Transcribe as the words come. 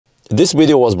This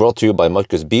video was brought to you by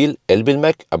Markus Bil,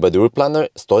 Elbilmek, ABRP,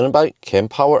 Stormberg,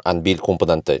 Kempower and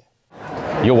Bilkomponenter.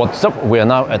 Yo, what's up? We are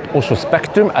now at Oslo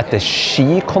Spectrum at the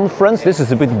Ski conference. This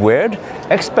is a bit weird.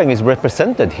 Xpeng is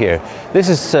represented here. This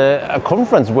is a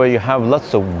conference where you have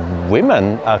lots of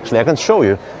women. Actually, I can show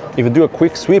you. If you do a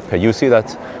quick sweep here, you see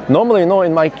that normally, you know,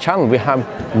 in my channel we have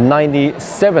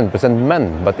 97%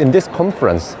 men, but in this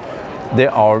conference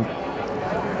there are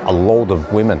a load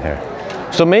of women here.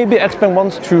 So maybe Xpeng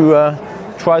wants to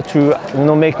try to, you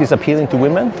know, make this appealing to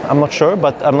women. I'm not sure,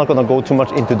 but I'm not going to go too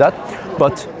much into that.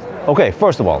 But okay,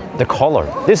 first of all, the color.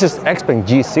 This is Xpeng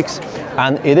G6,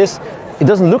 and it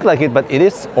doesn't look like it, but it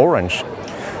is orange.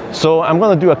 So I'm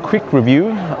going to do a quick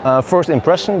review. First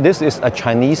impression, this is a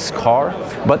Chinese car,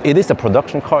 but it is a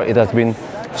production car. It has been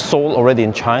sold already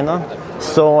in China.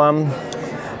 So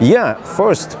yeah,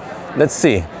 first, let's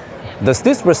see. Does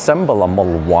this resemble a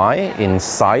Model Y in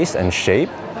size and shape?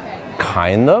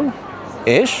 Kind of,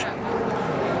 ish.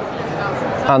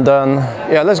 And then,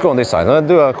 yeah, let's go on this side. I'll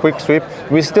do a quick sweep.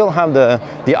 We still have the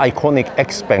iconic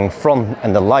Xpeng front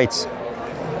and the lights.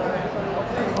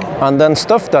 And then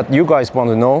stuff that you guys want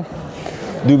to know.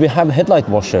 Do we have headlight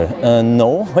washer?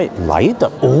 No. Wait,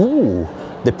 LiDAR? Oh,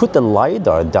 they put the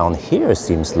LiDAR down here,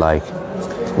 seems like.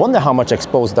 Wonder how much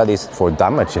exposed that is for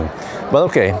damaging. But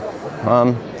okay.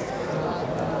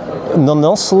 The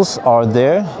nozzles are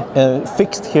there,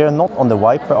 fixed here, not on the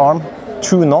wiper arm.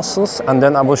 2 nozzles, and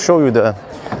then I will show you the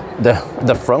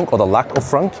frunk or the lack of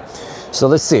frunk. So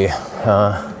let's see,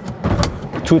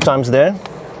 2 times there.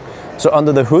 So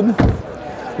under the hood,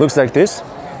 looks like this.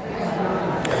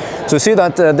 So you see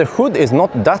that the hood is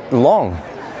not that long,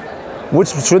 which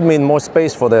should mean more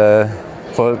space for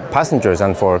passengers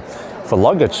and for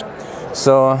luggage.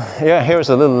 So yeah, here's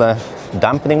a little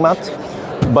dampening mat,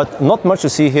 but not much to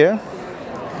see here.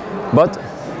 But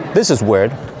this is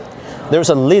weird. There's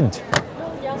a lid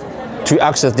to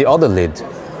access the other lid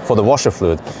for the washer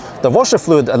fluid. The washer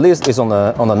fluid at least is on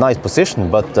a nice position,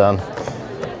 but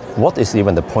what is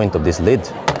even the point of this lid?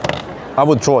 I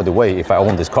would throw it away if I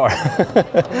owned this car.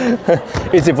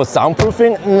 Is it for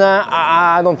soundproofing? Nah,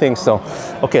 I don't think so.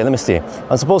 Okay, let me see.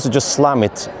 I'm supposed to just slam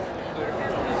it.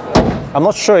 I'm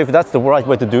not sure if that's the right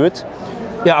way to do it.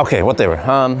 Yeah, okay, whatever.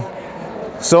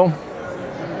 So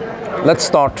let's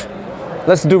start.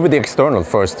 Let's do with the external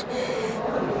first.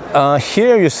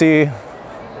 Here you see,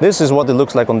 this is what it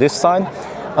looks like on this side,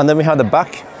 and then we have the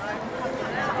back.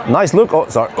 Nice look. Oh,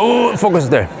 sorry. Oh, focus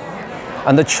there.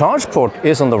 And the charge port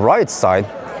is on the right side.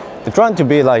 They're trying to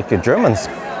be like Germans,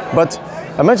 but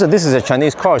I mentioned this is a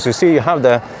Chinese car. So you see, you have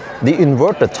the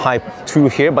inverter type 2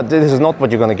 here, but this is not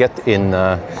what you're going to get in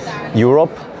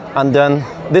Europe. And then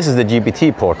this is the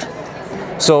GBT port.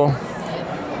 So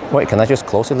wait, can I just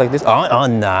close it like this? Oh,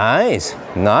 nice,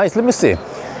 nice. Let me see.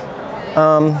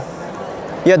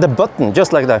 Yeah, the button,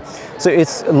 just like that. So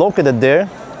it's located there.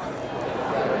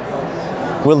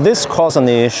 Will this cause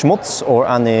any schmutz or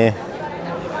any...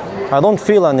 I don't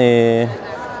feel any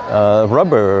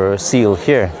rubber seal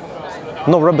here.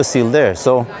 No rubber seal there.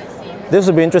 So this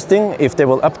will be interesting if they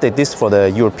will update this for the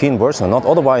European version or not.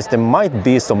 Otherwise, there might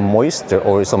be some moisture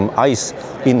or some ice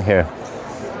in here.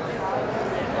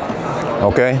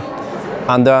 Okay.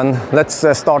 And then let's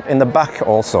start in the back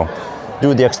also.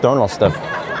 Do the external stuff.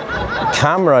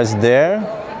 Camera is there,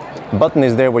 button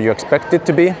is there where you expect it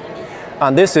to be,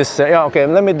 and this is yeah, okay,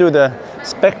 let me do the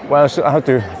spec. Well,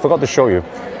 forgot to show you.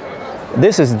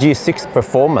 This is G6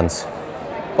 performance.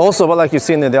 Also, well, like you've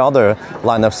seen in the other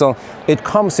lineup, so it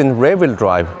comes in rear-wheel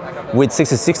drive with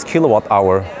 66 kilowatt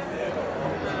hour,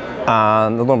 and I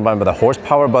don't remember the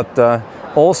horsepower, but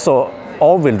also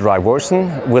all-wheel drive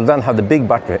version will then have the big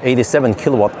battery, 87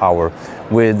 kilowatt hour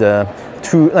with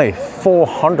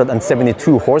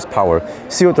 472 horsepower,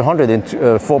 0 to 100 in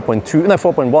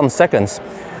 4.1 seconds.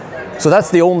 So that's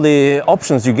the only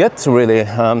options you get really.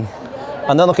 And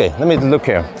then okay, let me look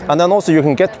here. And then also you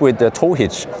can get with the tow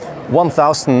hitch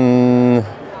 1,000, I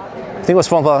think it was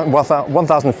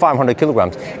 1,500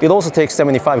 kilograms. It also takes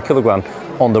 75 kilograms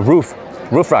on the roof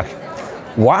rack.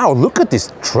 Wow, look at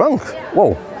this trunk.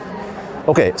 Whoa.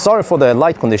 Okay, sorry for the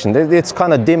light condition. It's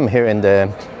kind of dim here in the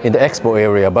expo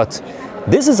area, but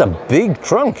this is a big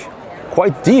trunk,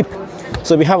 quite deep.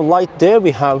 So we have light there,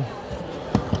 we have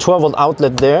 12-volt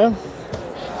outlet there.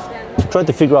 Trying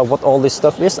to figure out what all this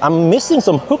stuff is. I'm missing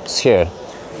some hooks here.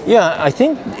 Yeah, I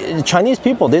think Chinese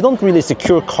people, they don't really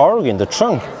secure cargo in the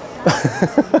trunk.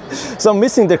 So I'm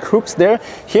missing the hooks there.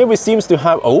 Here we seem to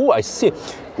have, oh, I see.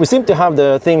 We seem to have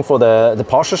the thing for the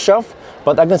partial shelf,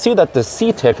 but I can see that the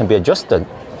seat here can be adjusted.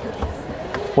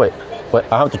 Wait,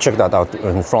 I have to check that out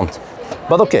in front.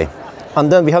 But okay, And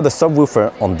then we have the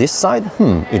subwoofer on this side.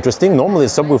 Interesting. Normally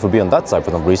the subwoofer would be on that side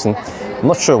for some reason. I'm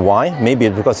not sure why. Maybe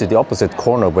it's because it's the opposite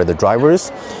corner where the driver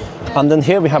is. And then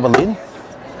here we have a lid.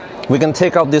 We can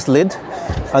take out this lid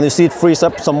and you see it frees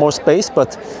up some more space.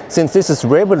 But since this is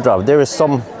rear-wheel drive, there is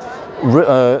some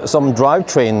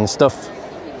drivetrain stuff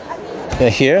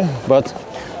here. But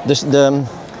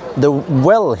the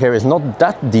well here is not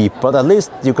that deep, but at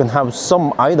least you can have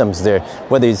some items there,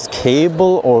 whether it's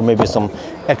cable or maybe some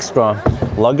extra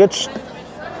luggage.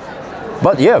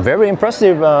 But yeah, very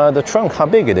impressive, the trunk, how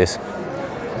big it is.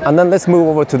 And then let's move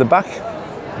over to the back.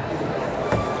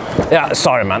 Yeah,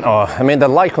 sorry man, I mean the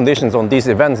light conditions on these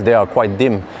events, they are quite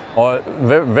dim or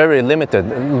very, very limited.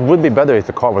 It would be better if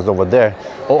the car was over there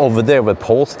or over there where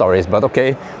Polestar is, but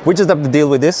okay, we just have to deal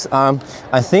with this.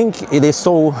 I think it is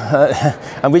so,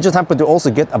 and we just happen to also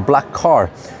get a black car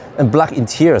and black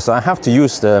interior, so I have to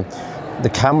use the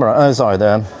camera,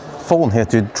 the phone here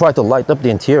to try to light up the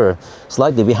interior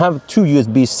slightly. We have two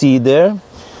USB-C there.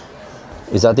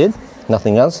 Is that it?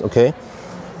 Nothing else? Okay.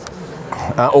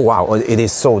 Oh wow, it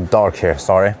is so dark here,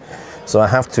 sorry. So I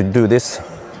have to do this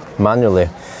manually.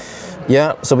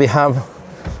 Yeah, so we have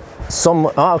some,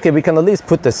 okay, we can at least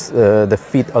put this, the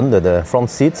feet under the front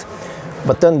seats.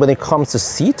 But then when it comes to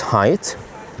seat height,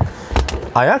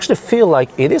 I actually feel like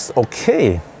it is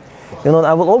okay. You know,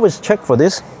 I will always check for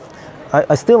this.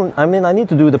 I mean, I need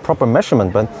to do the proper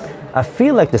measurement, but I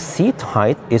feel like the seat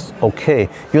height is okay.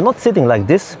 You're not sitting like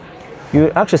this.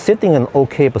 You're actually sitting in an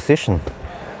okay position.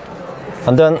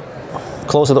 And then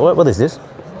close the door. What is this?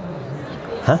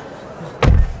 Huh?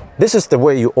 This is the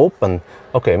way you open.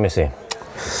 Okay, let me see.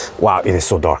 Wow, it is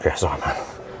so dark here. Sorry, man.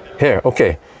 Here,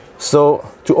 okay. So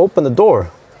to open the door,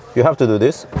 you have to do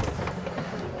this.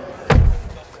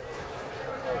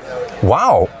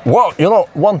 Wow. Well, you know,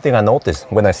 one thing I noticed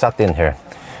when I sat in here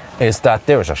is that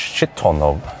there is a shit ton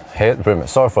of headroom.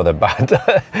 Sorry for the bad.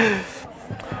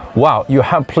 Wow, you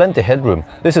have plenty headroom.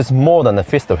 This is more than a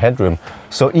fist of headroom.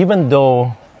 So even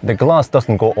though the glass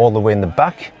doesn't go all the way in the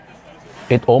back,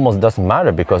 it almost doesn't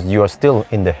matter because you are still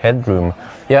in the headroom.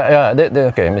 Yeah,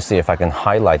 okay, let me see if I can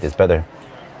highlight this better.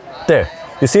 There,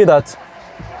 you see that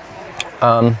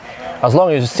as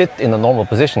long as you sit in a normal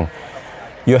position,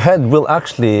 your head will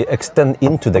actually extend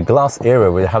into the glass area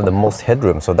where you have the most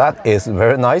headroom. So that is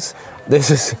very nice.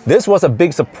 This was a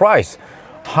big surprise,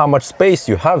 how much space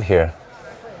you have here.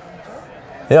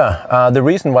 Yeah, the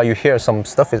reason why you hear some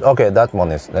stuff is, okay, that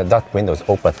window is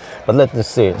open. But let's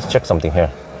see, let's check something here.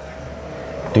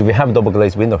 Do we have double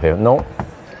glazed window here? No,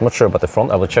 I'm not sure about the front.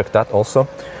 I will check that also.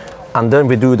 And then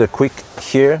we do the quick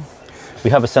here. We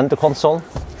have a center console.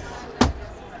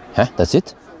 Huh, that's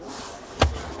it.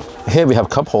 Here we have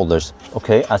cup holders,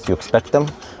 okay, as you expect them.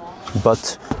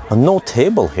 But no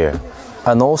table here.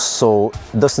 And also,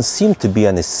 doesn't seem to be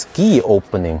any ski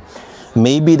opening.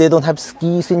 Maybe they don't have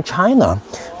skis in China.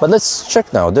 But let's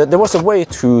check now. There was a way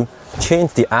to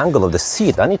change the angle of the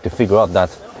seat. I need to figure out that.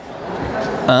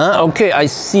 Okay, I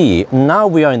see. Now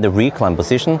we are in the recline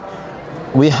position.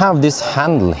 We have this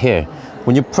handle here.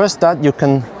 When you press that, you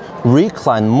can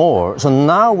recline more. So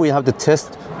now we have to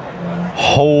test.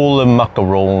 Holy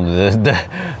macaroni.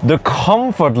 The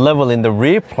comfort level in the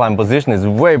recline position is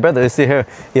way better. You see here,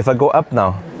 if I go up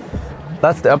now,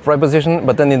 that's the upright position,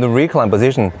 but then in the recline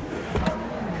position,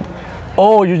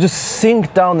 oh, you just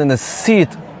sink down in the seat.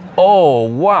 Oh,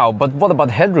 wow. But what about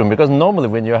headroom? Because normally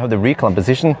when you have the recline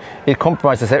position, it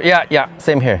compromises. Yeah,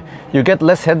 same here. You get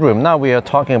less headroom. Now we are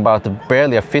talking about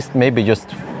barely a fist, maybe just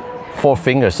 4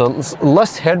 fingers. So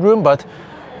less headroom, but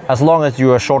as long as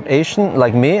you are short Asian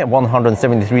like me,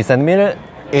 173 centimeter,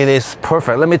 it is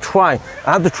perfect. Let me try.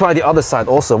 I have to try the other side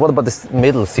also. What about this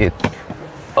middle seat?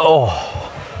 Oh,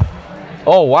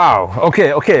 wow.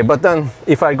 Okay. But then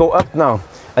if I go up now,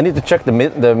 I need to check the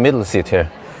middle seat here.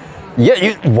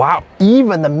 Yeah, wow,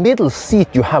 even the middle seat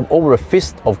you have over a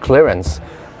fist of clearance.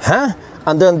 Huh?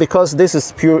 And then because this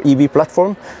is pure EV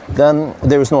platform, then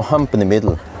there is no hump in the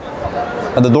middle.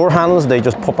 And the door handles, they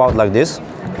just pop out like this.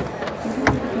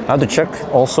 I have to check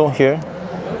also here.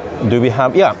 Do we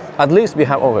have, yeah, at least we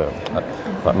have,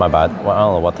 my bad. Well, I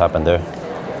don't know what happened there.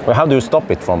 Well, how do you stop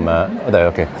it from there?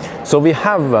 Okay. So we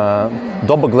have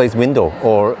double glazed window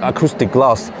or acoustic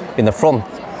glass in the front.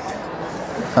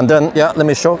 And then, yeah, let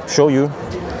me show you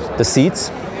the seats.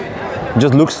 It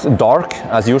just looks dark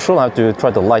as usual. I have to try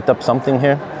to light up something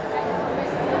here.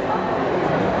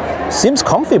 Seems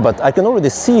comfy, but I can already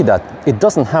see that it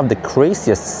doesn't have the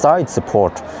craziest side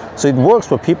support. So it works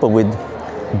for people with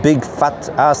big fat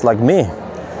ass like me.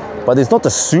 But it's not a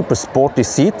super sporty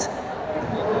seat.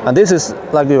 And this is,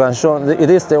 like you can show, it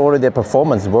is already a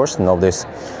performance version of this.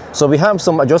 So we have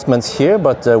some adjustments here,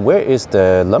 but where is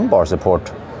the lumbar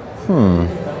support?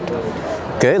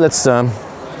 Okay, let's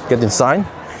get inside.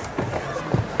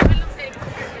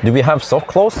 Do we have soft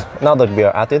close now that we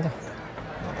are at it?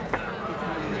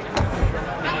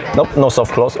 Nope, no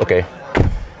soft close. Okay.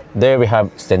 There we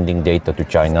have sending data to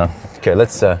China. Okay,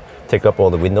 let's take up all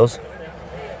the windows.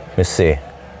 Let's see.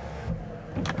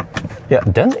 Yeah,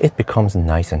 then it becomes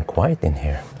nice and quiet in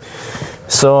here.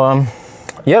 So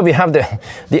yeah, we have the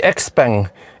Xpeng.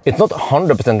 It's not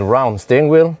 100% round steering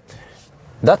wheel.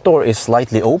 That door is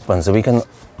slightly open, so we can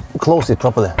close it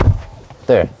properly.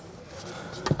 There.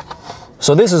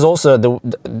 So this is also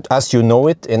as you know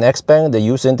it in Xpeng, the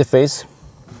user interface.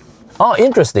 Oh,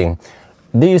 interesting.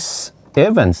 These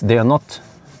events, they are not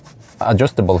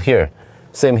adjustable here.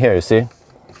 Same here, you see.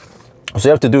 So you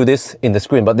have to do this in the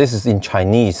screen, but this is in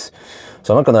Chinese.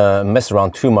 So I'm not gonna mess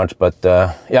around too much, but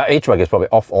yeah, HVAC is probably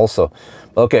off also.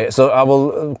 Okay, so I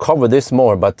will cover this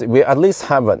more, but we at least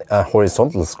have a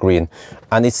horizontal screen,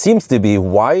 and it seems to be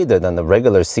wider than the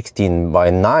regular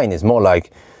 16:9. It's more like,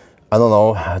 I don't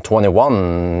know,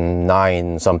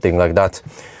 21:9, something like that.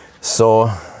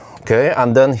 So, okay,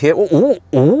 and then here,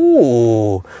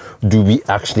 ooh, do we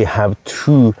actually have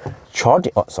two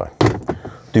charging, oh, sorry.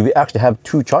 Do we actually have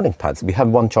two charging pads? We have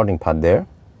one charging pad there.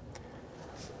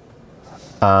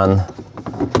 And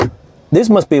this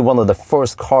must be one of the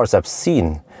first cars I've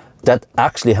seen that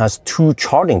actually has two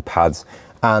charging pads,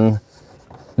 and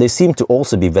they seem to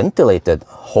also be ventilated.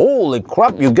 Holy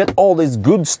crap, you get all this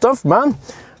good stuff, man.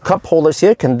 Cup holders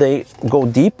here, can they go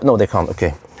deep? No, they can't,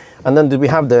 okay. And then do we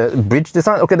have the bridge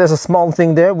design? Okay, there's a small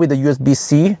thing there with the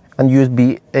USB-C and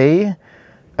USB-A.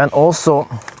 And also,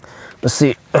 let's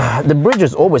see, the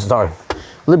bridges always are a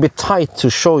little bit tight to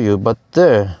show you, but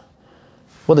there,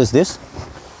 what is this?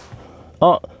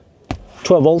 Oh,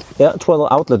 12 volt, yeah, 12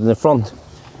 outlet in the front.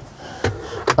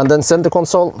 And then center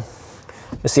console.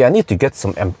 You see, I need to get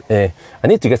some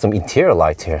interior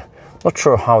light here. Not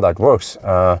sure how that works.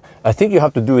 I think you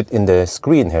have to do it in the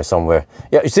screen here somewhere.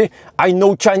 Yeah, you see, I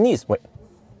know Chinese. Wait.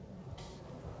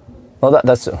 No,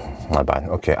 that's my bad.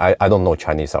 Okay, I don't know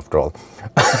Chinese after all.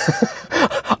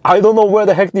 I don't know where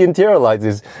the heck the interior light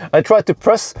is. I tried to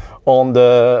press on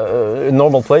the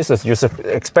normal places. You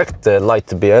expect the light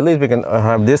to be. At least we can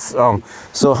have this on.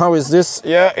 So how is this?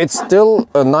 Yeah, it's still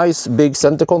a nice big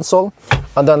center console.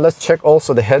 And then let's check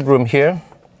also the headroom here.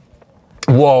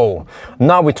 Whoa,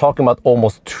 now we're talking about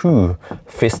almost 2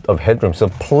 fists of headroom. So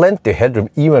plenty of headroom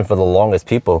even for the longest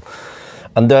people.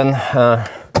 And then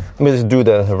let me just do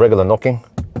the regular knocking.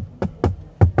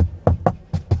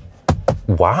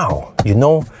 Wow, you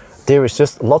know, there is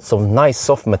just lots of nice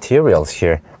soft materials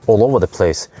here all over the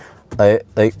place. I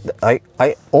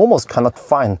almost cannot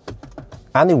find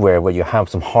anywhere where you have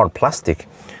some hard plastic.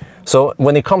 So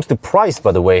when it comes to price,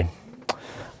 by the way,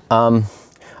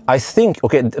 I think,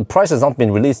 okay, the price has not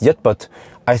been released yet, but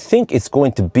I think it's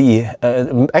going to be,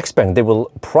 Xpeng, they will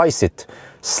price it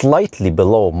slightly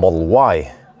below Model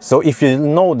Y. So if you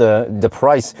know the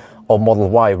price of Model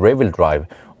Y rear-wheel drive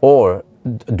or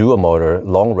dual motor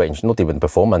long range, not even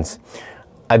performance,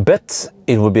 I bet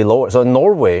it will be lower. So in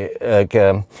Norway,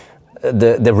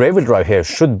 the rear-wheel drive here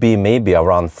should be maybe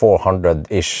around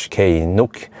 400-ish K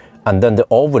NOK, and then the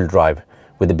all-wheel drive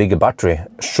with the bigger battery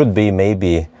should be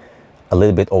maybe a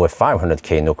little bit over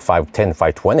 500K NOK, 510,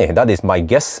 520. That is my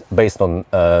guess based on,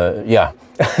 yeah.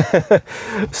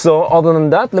 So other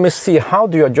than that, let me see, how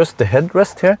do you adjust the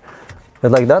headrest here?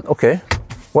 Like that, okay.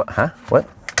 What, huh, what?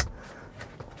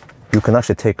 You can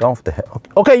actually take off the head.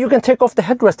 Okay, you can take off the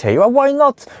headrest here. Why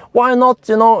not? Why not?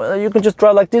 You know, you can just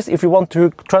drive like this if you want to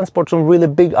transport some really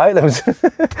big items.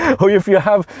 Or if you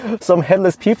have some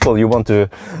headless people you want to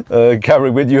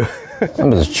carry with you. Let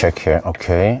me just check here.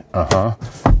 Okay,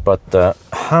 but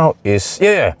how is,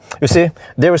 yeah, you see,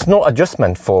 there is no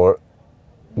adjustment for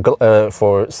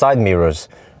side mirrors,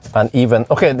 and even,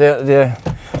 okay,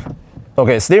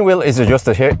 okay, steering wheel is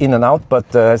adjusted here in and out,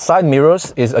 but side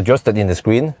mirrors is adjusted in the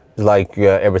screen like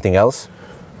everything else.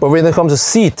 But when it comes to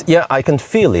seat, yeah, I can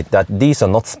feel it that these are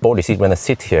not sporty seats when I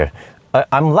sit here.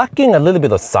 I'm lacking a little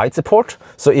bit of side support,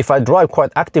 so if I drive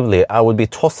quite actively, I would be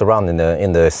tossed around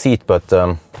in the seat, but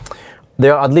they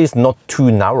are at least not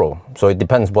too narrow, so it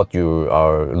depends what you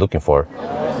are looking for.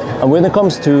 And when it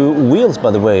comes to wheels,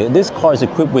 by the way, this car is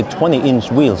equipped with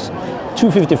 20-inch wheels,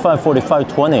 255, 45,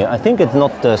 20. I think it's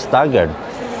not staggered.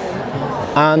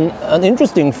 And an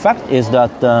interesting fact is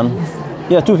that,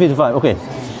 yeah, 255, okay,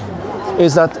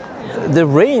 is that the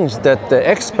range that the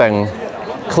Xpeng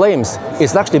claims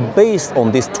is actually based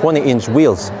on these 20-inch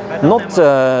wheels, not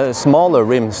smaller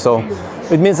rims, so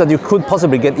it means that you could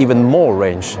possibly get even more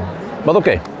range. But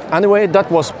okay, anyway, that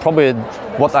was probably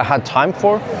what I had time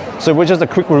for. So it was just a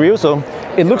quick review. So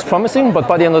it looks promising, but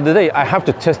by the end of the day, I have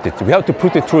to test it. We have to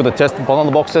put it through the test.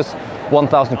 Banana boxes,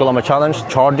 1,000 kilometer challenge,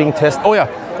 charging test. Oh yeah,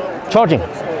 charging.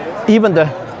 Even the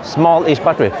small-ish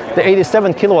battery, the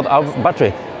 87 kilowatt hour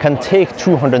battery can take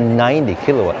 290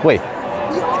 kilowatt. Wait,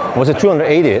 was it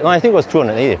 280? No, I think it was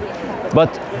 280.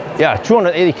 But yeah,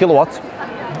 280 kilowatts,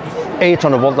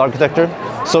 800 volt architecture.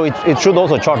 So it should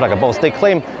also charge like a bus. They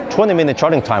claim 20-minute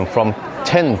charging time from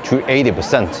 10 to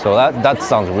 80%. So that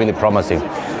sounds really promising.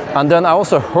 And then I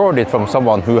also heard it from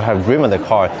someone who have driven the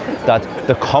car that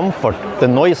the comfort, the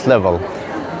noise level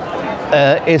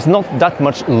is not that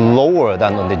much lower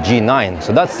than on the G9.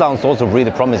 So that sounds also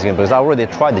really promising because I already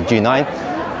tried the G9.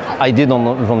 I did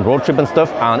on road trip and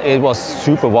stuff, and it was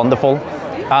super wonderful.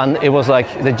 And it was like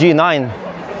the G9,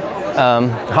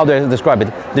 how do I describe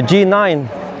it? The G9,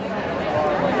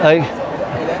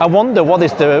 I wonder what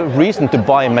is the reason to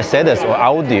buy Mercedes or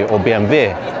Audi or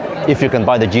BMW if you can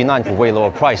buy the G9 for way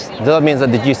lower price. That means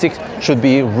that the G6 should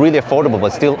be really affordable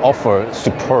but still offer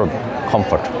superb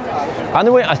comfort.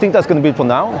 Anyway, I think that's going to be it for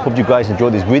now. Hope you guys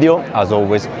enjoyed this video. As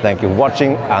always, thank you for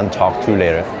watching and talk to you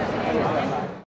later.